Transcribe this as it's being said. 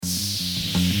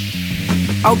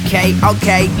Okay,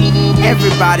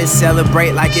 everybody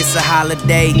celebrate like it's a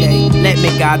holiday. Let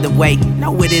me guide the way.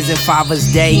 No, it isn't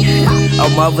Father's Day or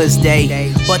Mother's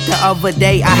Day. But the other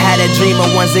day I had a dream of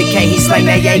 1ZK. He slang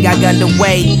that yay, got gunned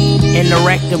away in the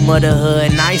rectum of the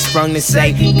hood. And I ain't sprung to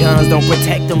say guns don't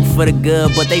protect them for the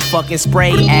good, but they fucking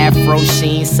spray Afro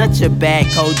sheen. Such a bad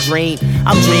cold dream.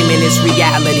 I'm dreaming it's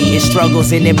reality. It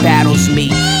struggles and it battles me.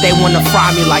 They wanna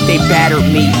fry me like they battered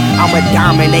me. I'm a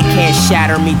diamond, they can't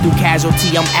shatter me through casualty.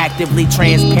 I'm actively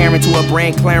transparent to a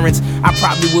brand clearance. I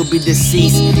probably would be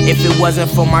deceased if it wasn't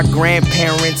for my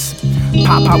grandparents.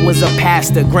 Papa was a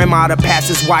pastor, grandma the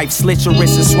pastor's wife. Slit your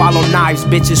wrists and swallow knives,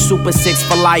 bitches super six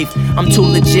for life. I'm too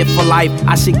legit for life,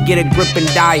 I should get a grip and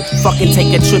die. Fucking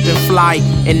take a trip and fly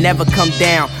and never come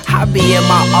down. I be in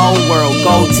my own world,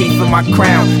 gold teeth in my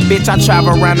crown. Bitch, I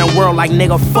travel around the world like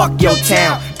nigga, fuck your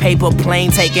town. Paper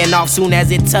plane taking off soon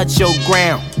as it touch your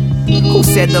ground. Who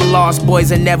said the lost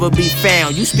boys will never be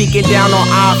found? You speaking down on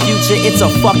our future, it's a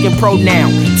fucking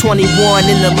pronoun. 21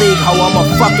 in the league, ho, I'm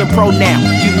a fucking pro now.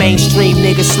 You mainstream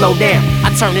niggas, slow down.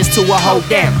 I turn this to a hoe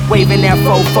down, waving that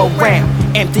 4-4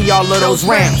 round. Empty all of those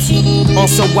rounds. On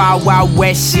some wild, wild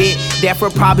west shit. That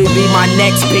would probably be my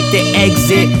next pick to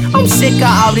exit. I'm sick of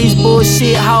all these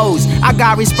bullshit hoes. I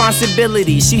got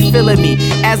responsibility, she feeling me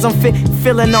as I'm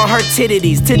feeling on her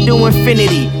titties to do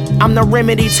infinity. I'm the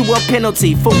remedy to a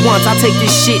penalty. For once, I take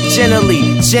this shit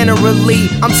generally. Generally,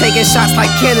 I'm taking shots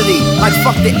like Kennedy. Like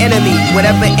fuck the enemy.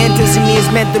 Whatever enters in me is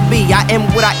meant to be. I am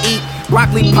what I eat.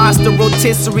 Broccoli, pasta,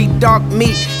 rotisserie, dark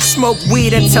meat. Smoke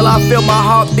weed until I feel my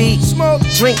heartbeat. Smoke,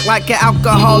 drink like an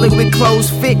alcoholic with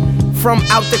clothes fit from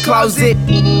out the closet.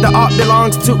 The art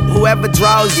belongs to whoever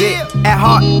draws it. At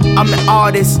heart, I'm an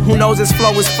artist who knows his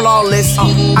flow is flawless.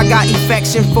 I got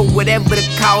affection for whatever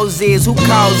the cause is. Who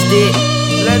caused it?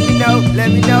 Let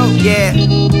me know, yeah.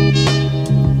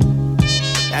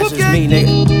 That's just me,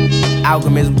 nigga.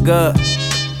 Alchemist good.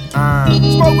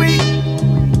 Smoke weed.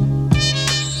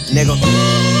 Nigga.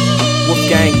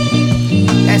 Wolfgang.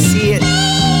 That's it.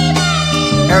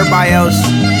 Everybody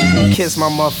else, kiss my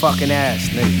motherfucking ass,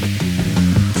 nigga.